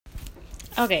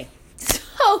Okay, so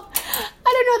I don't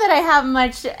know that I have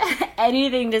much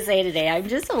anything to say today. I'm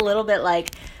just a little bit like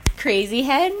crazy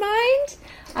head mind.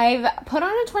 I've put on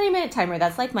a 20-minute timer.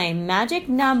 That's like my magic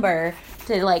number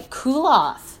to like cool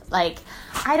off. Like,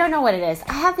 I don't know what it is.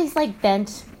 I have these like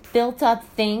built up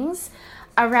things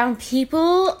around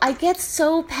people. I get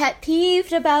so pet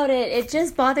peeved about it. It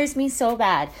just bothers me so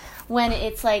bad when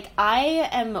it's like I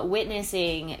am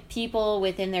witnessing people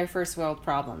within their first world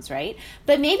problems, right?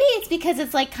 But maybe it's because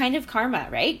it's like kind of karma,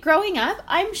 right? Growing up,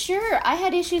 I'm sure I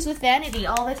had issues with vanity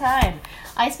all the time.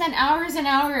 I spent hours and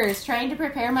hours trying to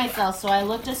prepare myself so I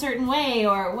looked a certain way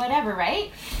or whatever,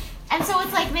 right? And so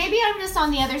it's like maybe I'm just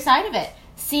on the other side of it,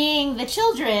 seeing the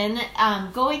children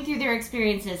going through their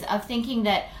experiences of thinking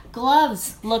that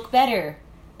gloves look better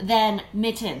than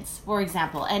mittens, for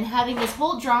example, and having this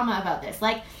whole drama about this.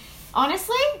 Like,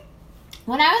 honestly,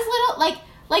 when I was little,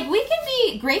 like we can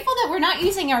be grateful that we're not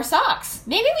using our socks.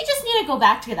 Maybe we just need to go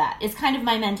back to that, is kind of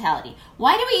my mentality.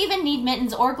 Why do we even need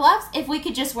mittens or gloves if we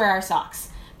could just wear our socks?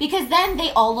 Because then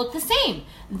they all look the same.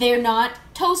 They're not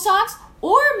toe socks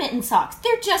or mitten socks.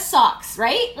 They're just socks,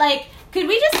 right? Like, could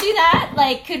we just do that?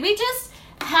 Like, could we just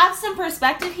have some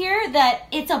perspective here that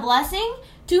it's a blessing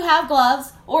to have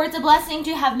gloves or it's a blessing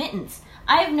to have mittens?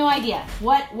 I have no idea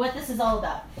what this is all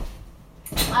about.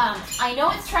 I know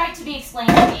it's trying to be explained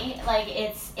to me, like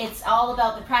it's all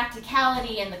about the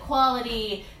practicality and the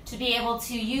quality to be able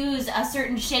to use a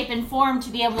certain shape and form to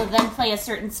be able to then play a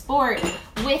certain sport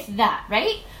with that,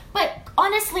 right? But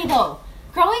honestly though,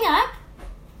 growing up,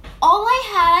 all I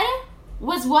had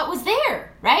was what was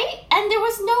there, right? And there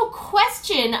was no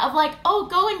question of like, oh,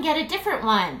 go and get a different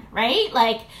one, right?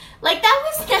 Like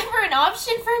that was never an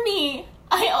option for me.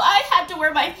 I had to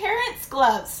wear my parents'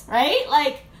 gloves, right?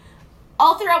 Like,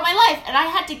 all throughout my life, and I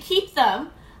had to keep them.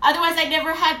 Otherwise, I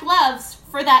never had gloves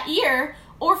for that year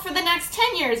or for the next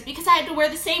 10 years because I had to wear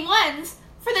the same ones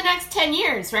for the next 10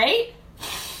 years, right?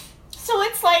 So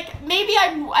it's like maybe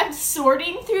I'm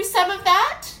sorting through some of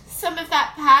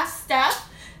that past stuff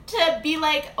to be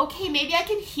like, okay, maybe I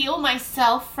can heal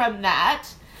myself from that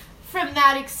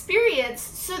experience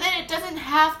so that it doesn't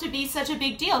have to be such a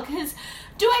big deal. Because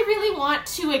do I really want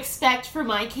to expect for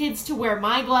my kids to wear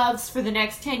my gloves for the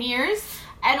next 10 years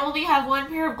and only have one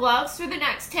pair of gloves for the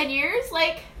next 10 years?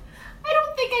 Like, I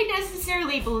don't think I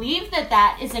necessarily believe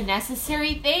that is a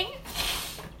necessary thing.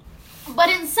 But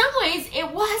in some ways,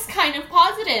 it was kind of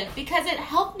positive because it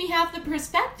helped me have the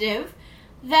perspective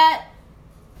that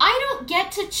I don't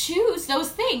get to choose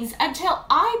those things until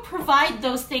I provide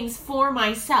those things for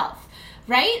myself.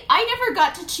 Right? I never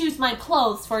got to choose my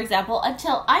clothes, for example,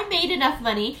 until I made enough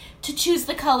money to choose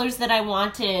the colors that I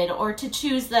wanted or to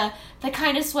choose the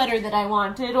kind of sweater that I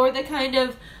wanted or the kind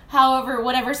of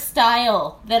whatever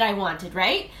style that I wanted,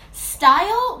 right?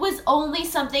 Style was only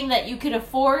something that you could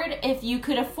afford if you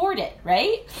could afford it,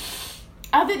 right?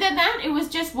 Other than that, it was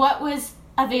just what was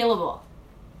available.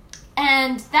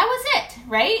 And that was it,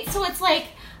 right? So it's like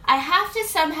I have to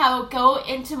somehow go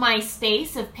into my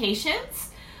space of patience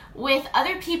with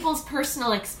other people's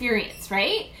personal experience,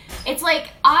 right? It's like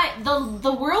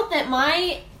the world that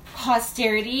my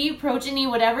posterity, progeny,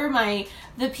 whatever,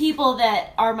 the people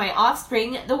that are my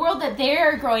offspring, the world that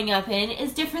they're growing up in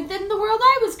is different than the world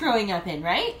I was growing up in,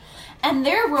 right? And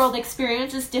their world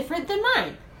experience is different than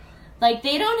mine. Like,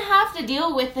 they don't have to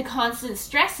deal with the constant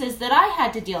stresses that I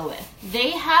had to deal with.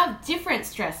 They have different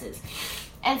stresses.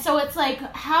 And so it's like,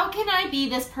 how can I be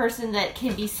this person that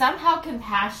can be somehow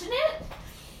compassionate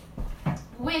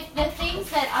with the things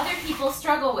that other people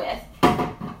struggle with,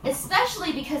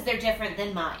 especially because they're different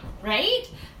than mine, right?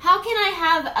 How can I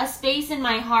have a space in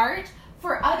my heart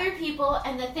for other people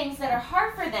and the things that are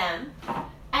hard for them,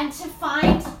 and to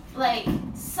find like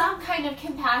some kind of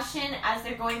compassion as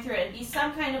they're going through it and be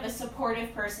some kind of a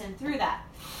supportive person through that?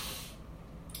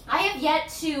 I have yet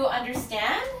to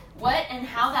understand what and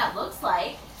how that looks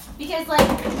like, because like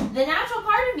the natural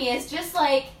part of me is just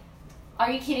like,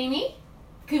 are you kidding me?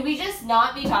 Could we just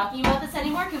not be talking about this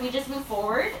anymore? Could we just move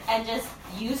forward and just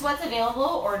use what's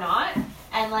available or not?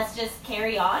 And let's just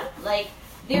carry on? Like,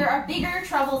 there are bigger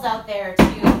troubles out there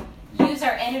to use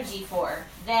our energy for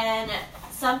than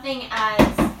something as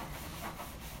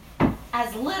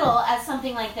little as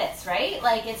something like this, right?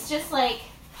 Like, it's just like,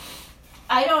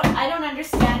 I don't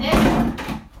understand it.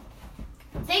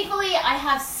 Thankfully, I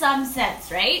have some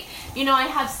sense, right? You know, I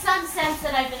have some sense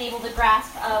that I've been able to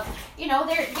grasp of, you know,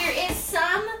 there is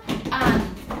some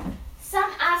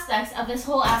aspects of this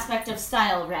whole aspect of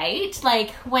style, right?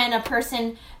 Like when a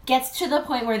person gets to the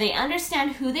point where they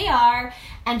understand who they are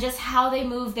and just how they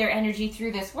move their energy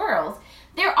through this world,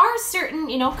 there are certain,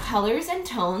 colors and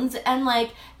tones and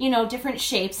like, different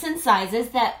shapes and sizes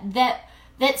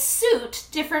that suit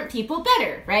different people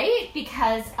better, right?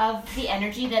 Because of the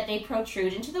energy that they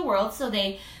protrude into the world. So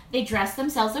they dress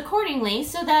themselves accordingly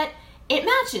so that it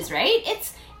matches, right?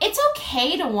 It's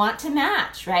okay to want to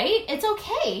match, right? It's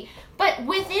okay, but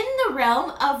within the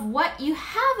realm of what you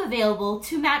have available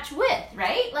to match with,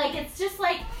 right? Like, it's just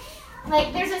like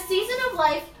there's a season of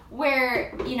life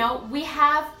where, we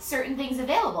have certain things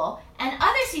available, and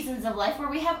other seasons of life where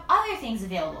we have other things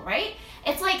available, right?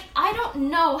 It's like, I don't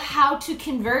know how to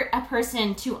convert a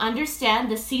person to understand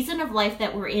the season of life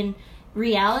that we're in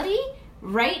reality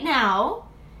right now,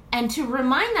 and to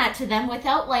remind that to them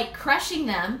without like crushing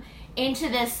them into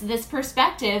this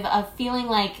perspective of feeling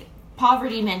like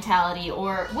poverty mentality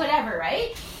or whatever,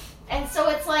 right? And so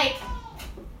it's like,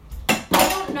 I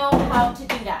don't know how to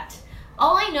do that.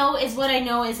 All I know is what I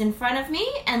know is in front of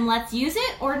me, and let's use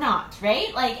it or not,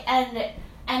 right? Like, and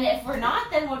if we're not,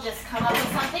 then we'll just come up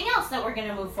with something else that we're going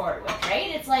to move forward with,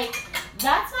 right? It's like,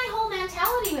 that's my whole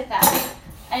mentality with that.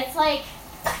 It's like,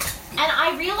 and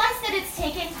I realize that it's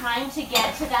taken time to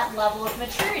get to that level of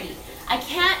maturity. I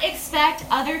can't expect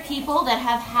other people that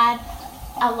have had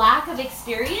a lack of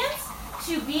experience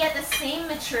to be at the same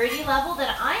maturity level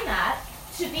that I'm at,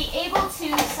 to be able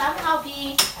to somehow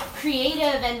be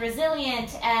creative and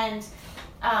resilient and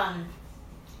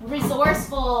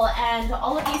resourceful and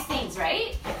all of these things,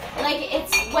 right? Like,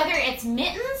 it's whether it's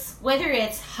mittens, whether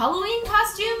it's Halloween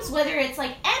costumes, whether it's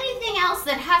like anything else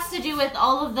that has to do with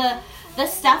all of the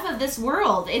stuff of this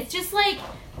world. It's just like,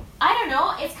 I don't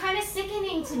know, it's kind of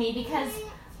sickening to me because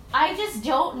I just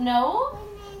don't know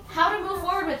how to move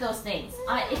forward with those things.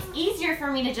 It's easier for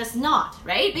me to just not,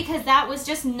 right? Because that was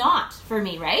just not for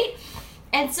me, right?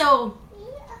 And so,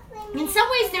 in some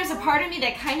ways, there's a part of me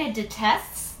that kind of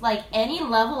detests like any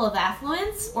level of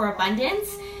affluence or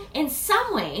abundance in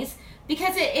some ways,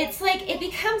 because it's like, it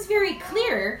becomes very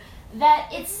clear that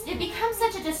it becomes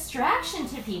such a distraction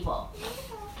to people.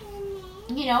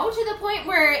 To the point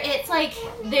where it's like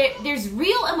there's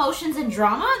real emotions and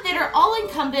drama that are all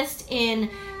encompassed in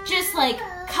just like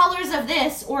colors of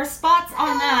this or spots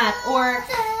on that or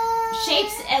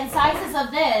shapes and sizes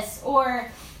of this or,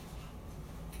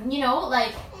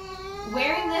 like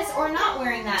wearing this or not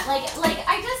wearing that. Like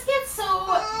I just get so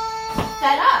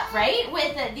fed up, right?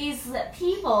 With these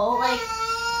people, like,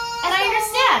 and I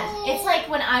understand. It's like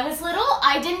when I was little,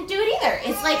 I didn't do it either.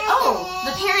 It's like, oh,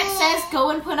 the parent says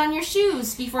go and put on your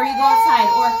shoes before you go outside,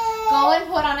 or go and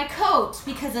put on a coat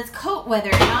because it's coat weather,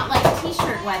 not like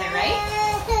t-shirt weather, right?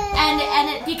 And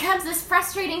it becomes this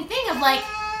frustrating thing of like,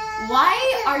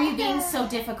 why are you being so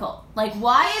difficult? Like,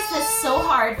 why is this so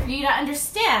hard for you to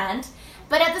understand?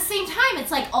 But at the same time,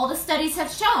 it's like all the studies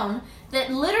have shown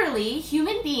that literally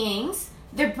human beings,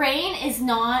 their brain is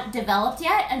not developed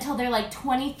yet until they're like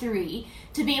 23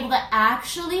 to be able to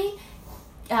actually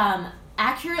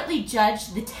accurately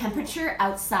judge the temperature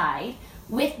outside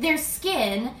with their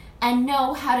skin and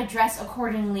know how to dress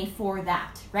accordingly for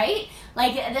that, right?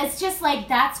 Like, that's just like,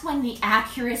 that's when the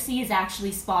accuracy is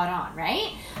actually spot on,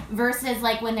 right? Versus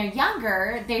like when they're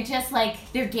younger, they're just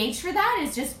like, their gauge for that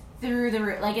is just through the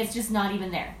roof, like it's just not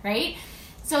even there, right?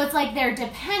 So it's like they're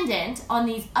dependent on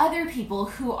these other people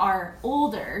who are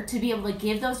older to be able to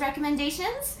give those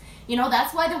recommendations.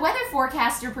 That's why the weather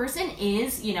forecaster person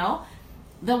is,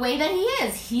 the way that he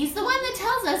is. He's the one that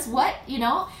tells us what,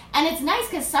 and it's nice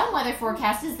because some weather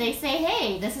forecasters, they say,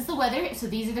 hey, this is the weather, so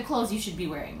these are the clothes you should be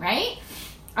wearing, right?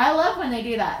 I love when they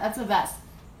do that. That's the best.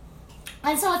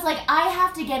 And so it's like, I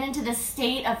have to get into this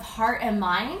state of heart and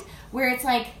mind where it's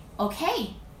like,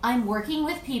 okay, I'm working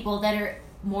with people that are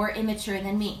more immature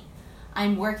than me.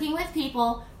 I'm working with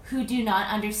people who do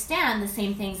not understand the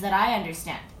same things that I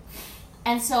understand.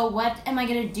 And so what am I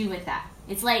going to do with that?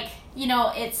 It's like,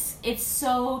 it's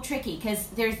so tricky because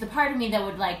there's the part of me that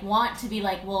would like want to be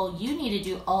like, well, you need to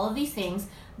do all of these things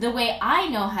the way I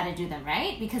know how to do them,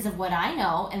 right? Because of what I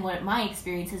know and what my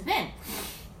experience has been.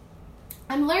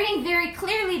 I'm learning very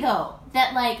clearly though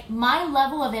that like my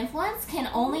level of influence can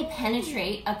only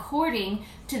penetrate according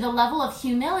to the level of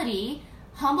humility,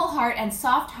 humble heart, and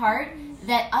soft heart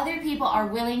that other people are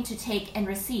willing to take and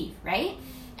receive, right?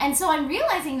 And so I'm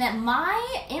realizing that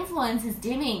my influence is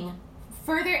dimming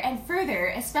further and further,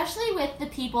 especially with the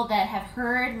people that have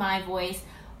heard my voice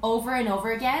over and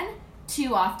over again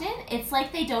too often. It's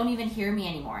like they don't even hear me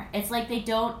anymore. It's like they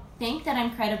don't think that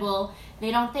I'm credible.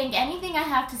 They don't think anything I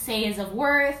have to say is of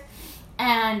worth.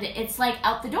 And it's like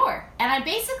out the door. And I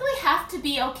basically have to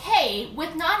be okay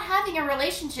with not having a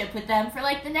relationship with them for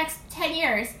like the next 10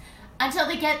 years until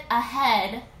they get a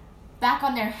head back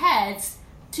on their heads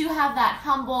to have that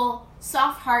humble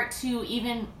soft heart to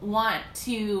even want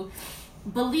to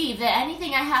believe that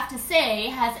anything I have to say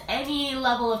has any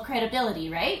level of credibility,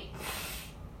 right?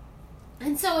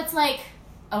 And so it's like,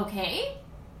 okay,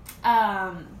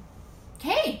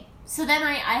 so then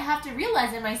I have to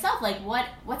realize in myself, like,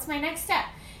 what's my next step?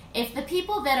 If the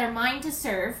people that are mine to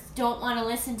serve don't want to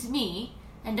listen to me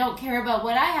and don't care about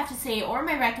what I have to say or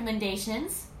my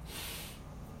recommendations,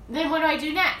 then what do I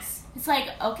do next? It's like,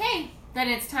 okay, then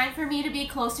it's time for me to be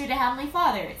closer to Heavenly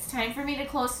Father. It's time for me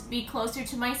to be closer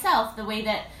to myself the way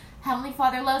that Heavenly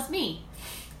Father loves me.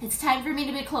 It's time for me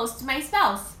to be close to my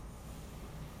spouse.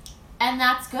 And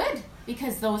that's good,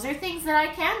 because those are things that I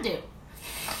can do.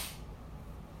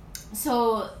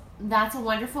 So that's a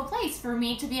wonderful place for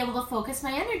me to be able to focus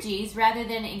my energies rather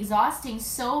than exhausting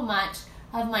so much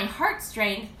of my heart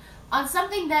strength on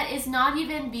something that is not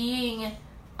even being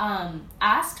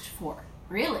asked for,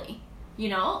 really. You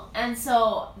know? And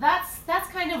so that's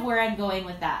kind of where I'm going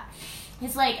with that.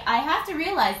 It's like, I have to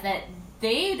realize that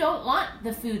they don't want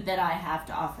the food that I have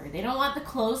to offer. They don't want the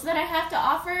clothes that I have to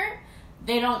offer.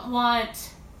 They just don't want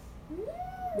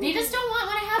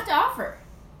what I have to offer.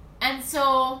 And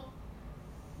so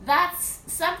that's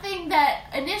something that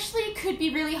initially could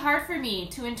be really hard for me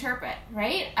to interpret,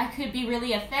 right? I could be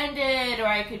really offended, or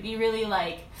I could be really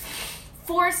like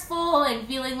forceful and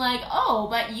feeling like, oh,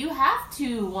 but you have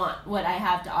to want what I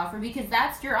have to offer because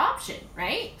that's your option,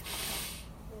 right?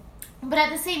 But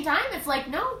at the same time, it's like,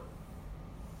 no,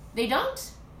 they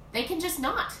don't. They can just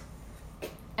not.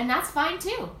 And that's fine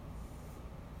too.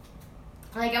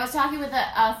 Like, I was talking with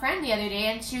a friend the other day,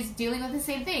 and she was dealing with the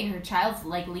same thing. Her child's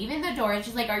like leaving the door, and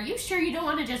she's like, are you sure you don't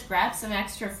want to just grab some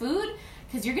extra food?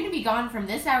 Because you're going to be gone from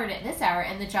this hour to this hour.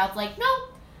 And the child's like, no,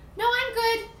 I'm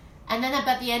good. And then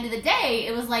at the end of the day,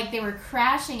 it was like they were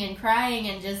crashing and crying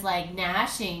and just like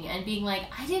gnashing and being like,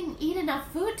 I didn't eat enough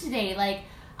food today. Like,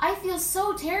 I feel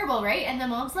so terrible, right? And the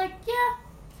mom's like, yeah,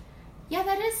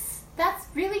 that's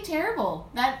really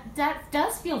terrible. That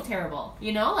does feel terrible,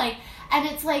 you know? Like, and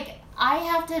it's like, I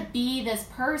have to be this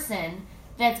person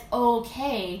that's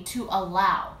okay to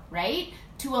allow, right?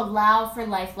 To allow for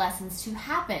life lessons to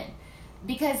happen.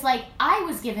 Because, like, I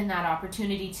was given that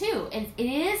opportunity too. It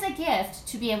is a gift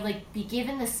to be able to be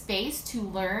given the space to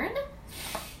learn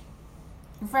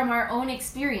from our own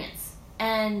experience,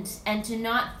 and to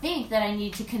not think that I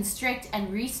need to constrict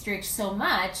and restrict so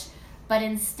much, but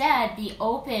instead be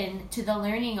open to the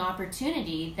learning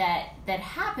opportunity that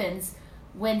happens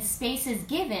when space is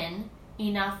given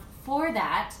enough for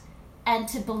that, and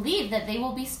to believe that they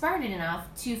will be smart enough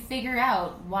to figure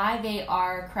out why they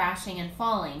are crashing and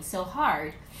falling so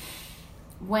hard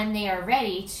when they are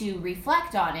ready to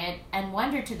reflect on it and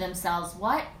wonder to themselves,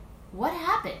 what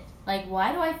happened? Like,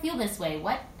 why do I feel this way?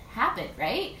 What happened,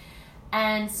 right?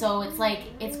 And so it's like,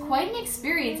 it's quite an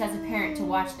experience as a parent to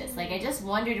watch this. Like, I just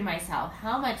wonder to myself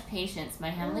how much patience my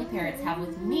heavenly parents have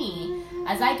with me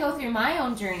as I go through my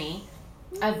own journey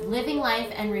of living life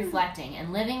and reflecting,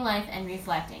 and living life and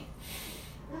reflecting.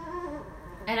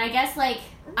 And I guess, like,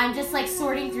 I'm just, like,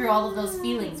 sorting through all of those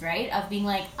feelings, right? Of being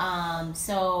like,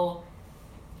 so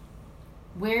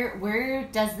where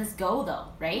does this go, though,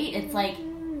 right? It's like,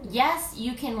 yes,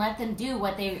 you can let them do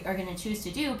what they are going to choose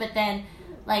to do, but then,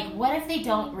 like, what if they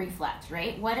don't reflect,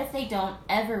 right? What if they don't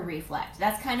ever reflect?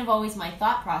 That's kind of always my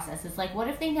thought process. It's like, what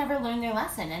if they never learn their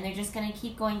lesson and they're just going to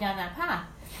keep going down that path?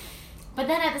 But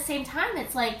then at the same time,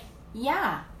 it's like,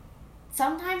 yeah,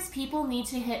 sometimes people need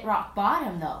to hit rock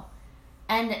bottom, though.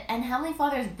 And Heavenly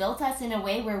Father has built us in a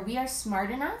way where we are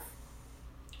smart enough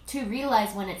to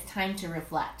realize when it's time to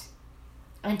reflect,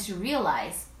 and to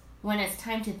realize when it's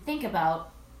time to think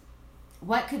about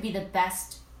what could be the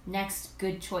best next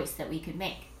good choice that we could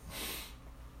make.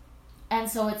 And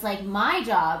so it's like my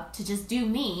job to just do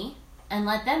me and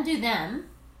let them do them,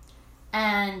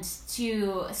 and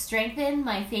to strengthen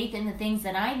my faith in the things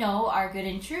that I know are good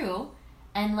and true,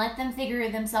 and let them figure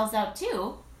themselves out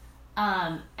too.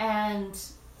 And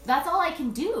that's all I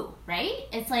can do, right?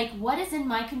 It's like, what is in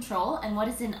my control and what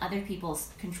is in other people's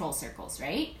control circles,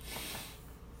 right?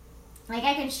 Like,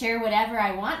 I can share whatever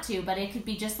I want to, but it could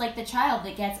be just like the child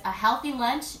that gets a healthy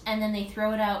lunch and then they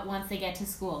throw it out once they get to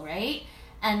school, right?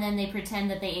 And then they pretend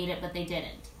that they ate it, but they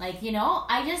didn't. Like, you know,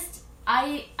 I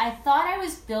thought I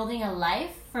was building a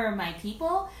life for my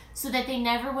people so that they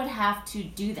never would have to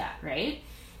do that, right?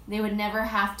 They would never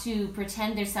have to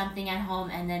pretend there's something at home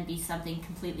and then be something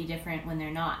completely different when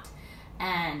they're not.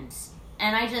 And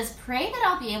I just pray that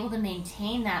I'll be able to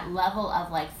maintain that level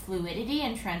of, like, fluidity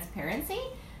and transparency,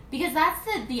 because that's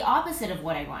the opposite of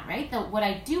what I want, right? What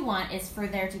I do want is for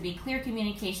there to be clear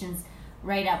communications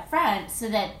right up front, so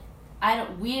that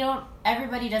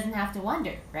everybody doesn't have to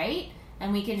wonder, right?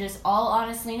 And we can just all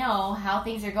honestly know how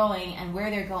things are going and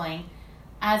where they're going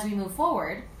as we move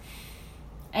forward.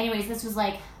 Anyways, this was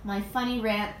like my funny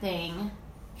rant thing,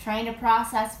 trying to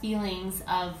process feelings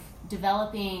of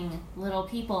developing little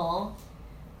people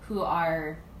who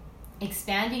are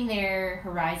expanding their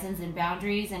horizons and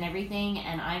boundaries and everything,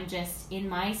 and I'm just in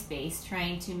my space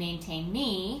trying to maintain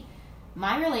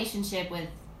my relationship with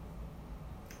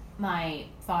my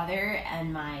father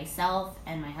and myself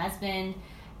and my husband,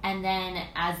 and then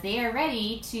as they are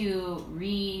ready to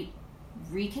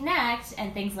reconnect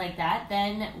and things like that,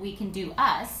 then we can do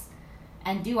us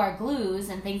and do our glues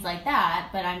and things like that.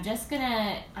 But I'm just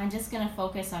gonna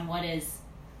focus on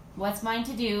what's mine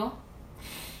to do,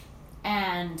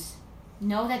 and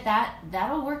know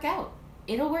that'll work out.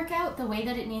 It'll work out the way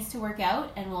that it needs to work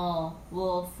out, and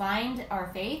we'll find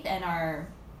our faith and our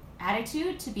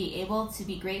attitude to be able to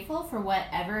be grateful for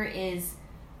whatever is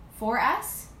for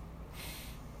us.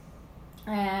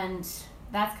 And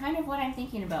that's kind of what I'm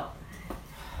thinking about.